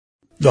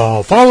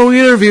The following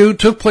interview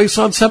took place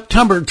on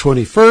September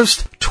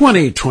 21st,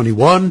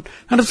 2021,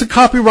 and is a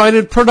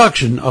copyrighted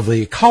production of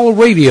the Call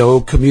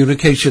Radio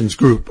Communications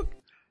Group.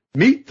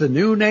 Meet the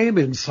new name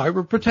in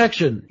cyber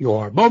protection.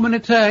 Your Moment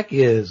of Tech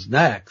is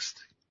next.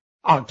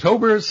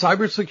 October is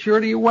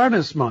Cybersecurity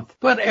Awareness Month,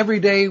 but every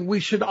day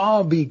we should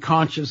all be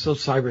conscious of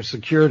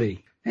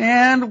cybersecurity.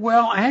 And,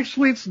 well,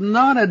 actually it's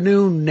not a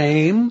new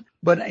name,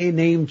 but a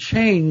name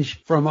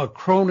change from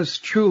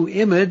Acronis True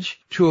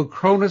Image to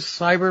Acronis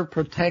Cyber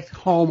Protect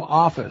Home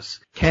Office.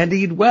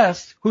 Candide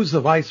West, who's the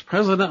Vice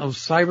President of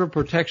Cyber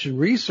Protection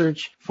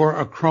Research for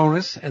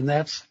Acronis, and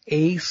that's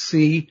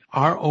acronis.com,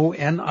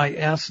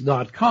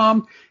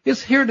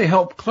 is here to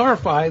help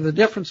clarify the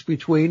difference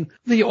between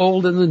the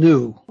old and the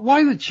new.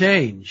 Why the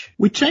change?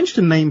 We changed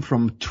the name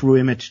from True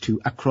Image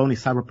to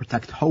Acronis Cyber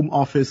Protect Home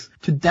Office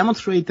to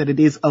demonstrate that it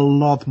is a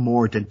lot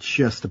more than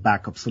just a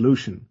backup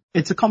solution.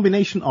 It's a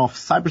combination of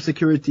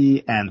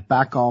cybersecurity and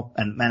backup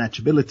and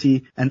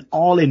manageability, and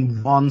all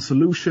in one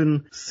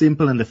solution,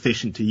 simple and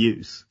efficient to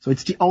use. So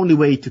it's the only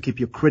way to keep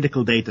your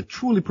critical data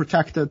truly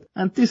protected,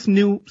 and this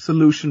new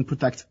solution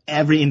protects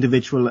every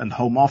individual and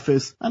home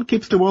office and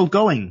keeps the world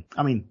going.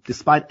 I mean,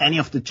 despite any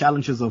of the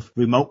challenges of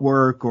remote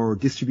work or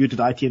distributed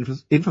IT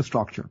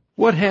infrastructure.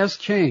 What has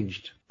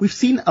changed? We've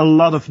seen a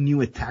lot of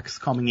new attacks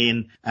coming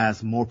in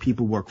as more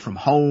people work from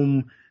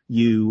home.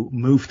 You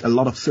moved a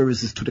lot of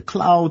services to the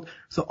cloud,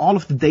 so all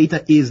of the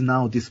data is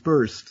now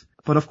dispersed.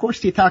 But of course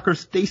the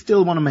attackers, they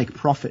still want to make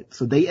profit,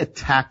 so they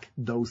attack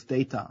those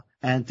data.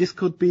 And this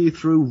could be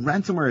through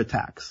ransomware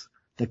attacks,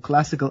 the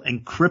classical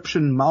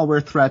encryption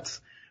malware threats,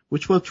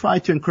 which will try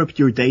to encrypt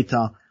your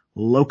data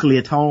locally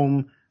at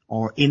home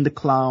or in the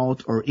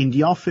cloud or in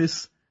the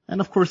office.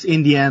 And of course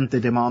in the end they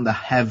demand a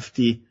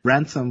hefty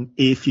ransom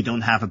if you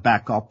don't have a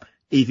backup,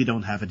 if you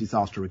don't have a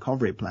disaster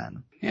recovery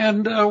plan.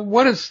 And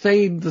what has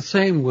stayed the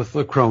same with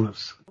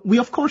Acronis? We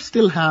of course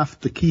still have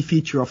the key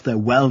feature of the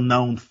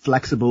well-known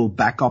flexible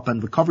backup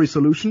and recovery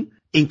solution,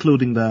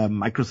 including the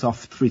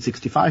Microsoft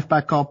 365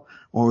 backup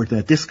or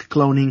the disk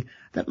cloning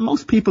that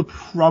most people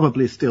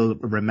probably still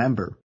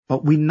remember.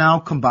 But we now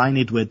combine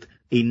it with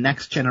a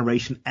next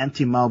generation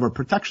anti-malware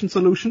protection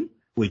solution,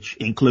 which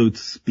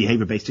includes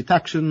behavior-based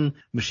detection,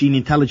 machine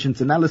intelligence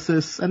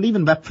analysis, and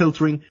even web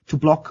filtering to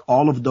block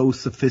all of those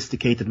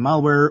sophisticated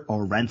malware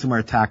or ransomware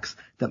attacks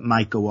that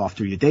might go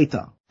after your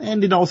data.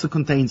 And it also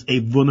contains a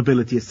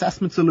vulnerability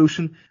assessment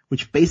solution,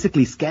 which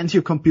basically scans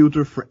your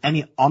computer for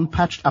any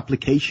unpatched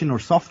application or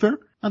software,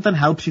 and then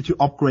helps you to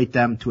upgrade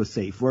them to a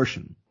safe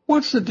version.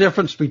 What's the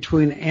difference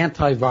between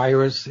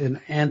antivirus and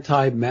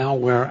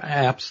anti-malware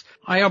apps?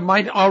 I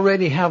might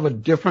already have a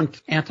different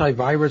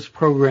antivirus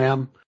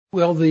program.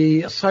 Will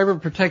the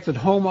Cyber Protected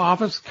Home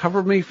Office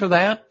cover me for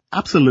that?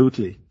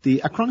 Absolutely.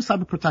 The Acronis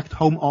Cyber Protect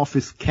Home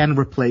Office can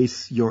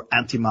replace your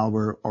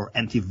anti-malware or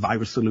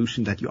antivirus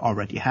solution that you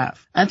already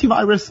have.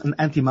 Antivirus and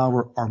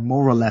anti-malware are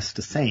more or less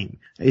the same.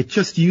 It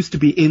just used to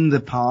be in the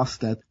past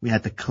that we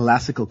had the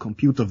classical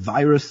computer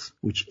virus,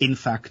 which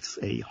infects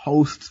a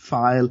host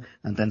file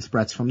and then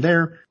spreads from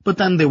there. But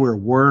then there were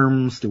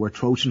worms, there were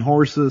Trojan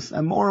horses,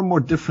 and more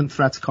different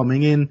threats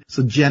coming in.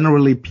 So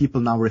generally people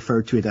now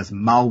refer to it as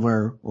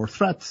malware or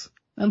threats,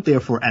 and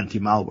therefore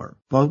anti-malware.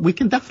 But we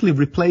can definitely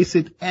replace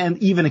it and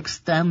even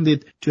extend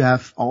it to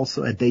have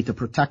also a data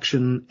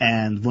protection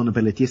and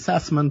vulnerability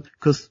assessment,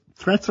 because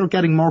threats are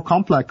getting more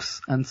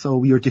complex, and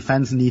so your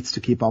defense needs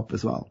to keep up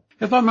as well.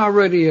 If I'm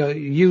already a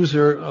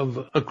user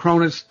of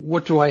Acronis,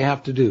 what do I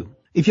have to do?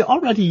 If you're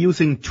already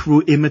using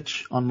True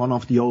Image on one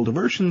of the older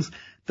versions,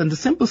 then the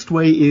simplest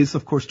way is,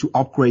 of course, to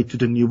upgrade to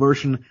the new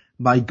version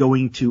by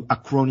going to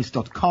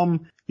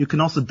acronis.com. You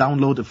can also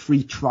download a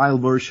free trial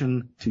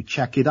version to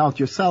check it out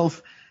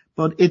yourself,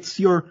 but it's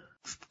your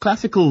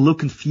classical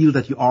look and feel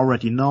that you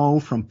already know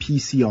from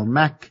PC or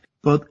Mac,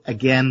 but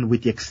again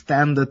with the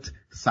extended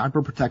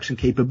cyber protection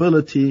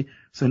capability,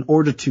 so in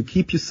order to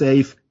keep you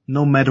safe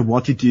no matter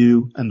what you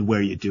do and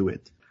where you do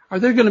it. Are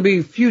there going to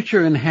be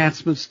future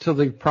enhancements to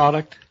the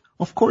product?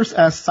 Of course,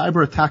 as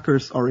cyber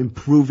attackers are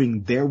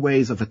improving their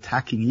ways of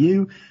attacking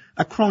you,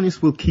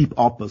 Acronis will keep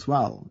up as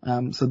well.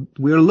 So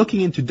we're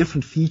looking into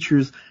different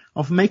features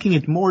of making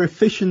it more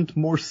efficient,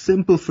 more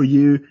simple for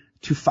you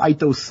to fight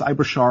those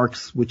cyber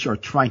sharks which are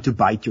trying to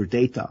bite your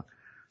data.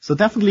 So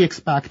definitely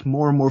expect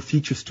more and more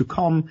features to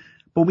come,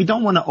 but we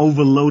don't want to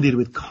overload it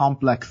with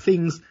complex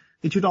things.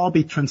 It should all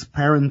be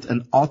transparent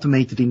and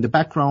automated in the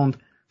background,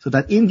 so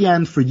that in the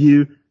end for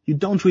you, you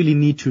don't really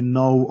need to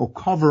know or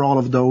cover all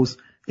of those.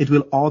 It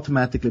will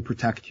automatically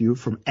protect you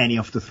from any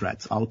of the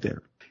threats out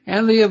there.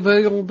 And the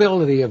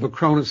availability of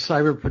Acronis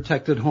Cyber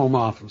Protected Home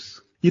Office.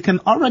 You can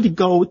already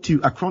go to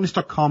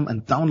acronis.com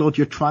and download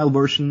your trial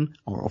version,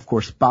 or of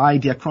course buy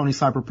the Acronis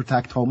Cyber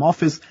Protect Home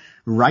Office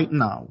right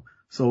now.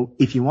 So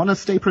if you want to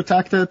stay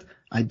protected,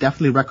 I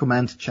definitely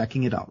recommend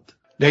checking it out.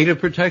 Data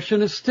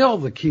protection is still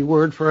the key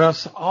word for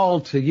us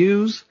all to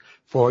use.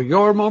 For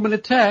your Moment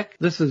of Tech,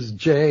 this is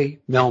Jay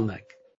Melnick.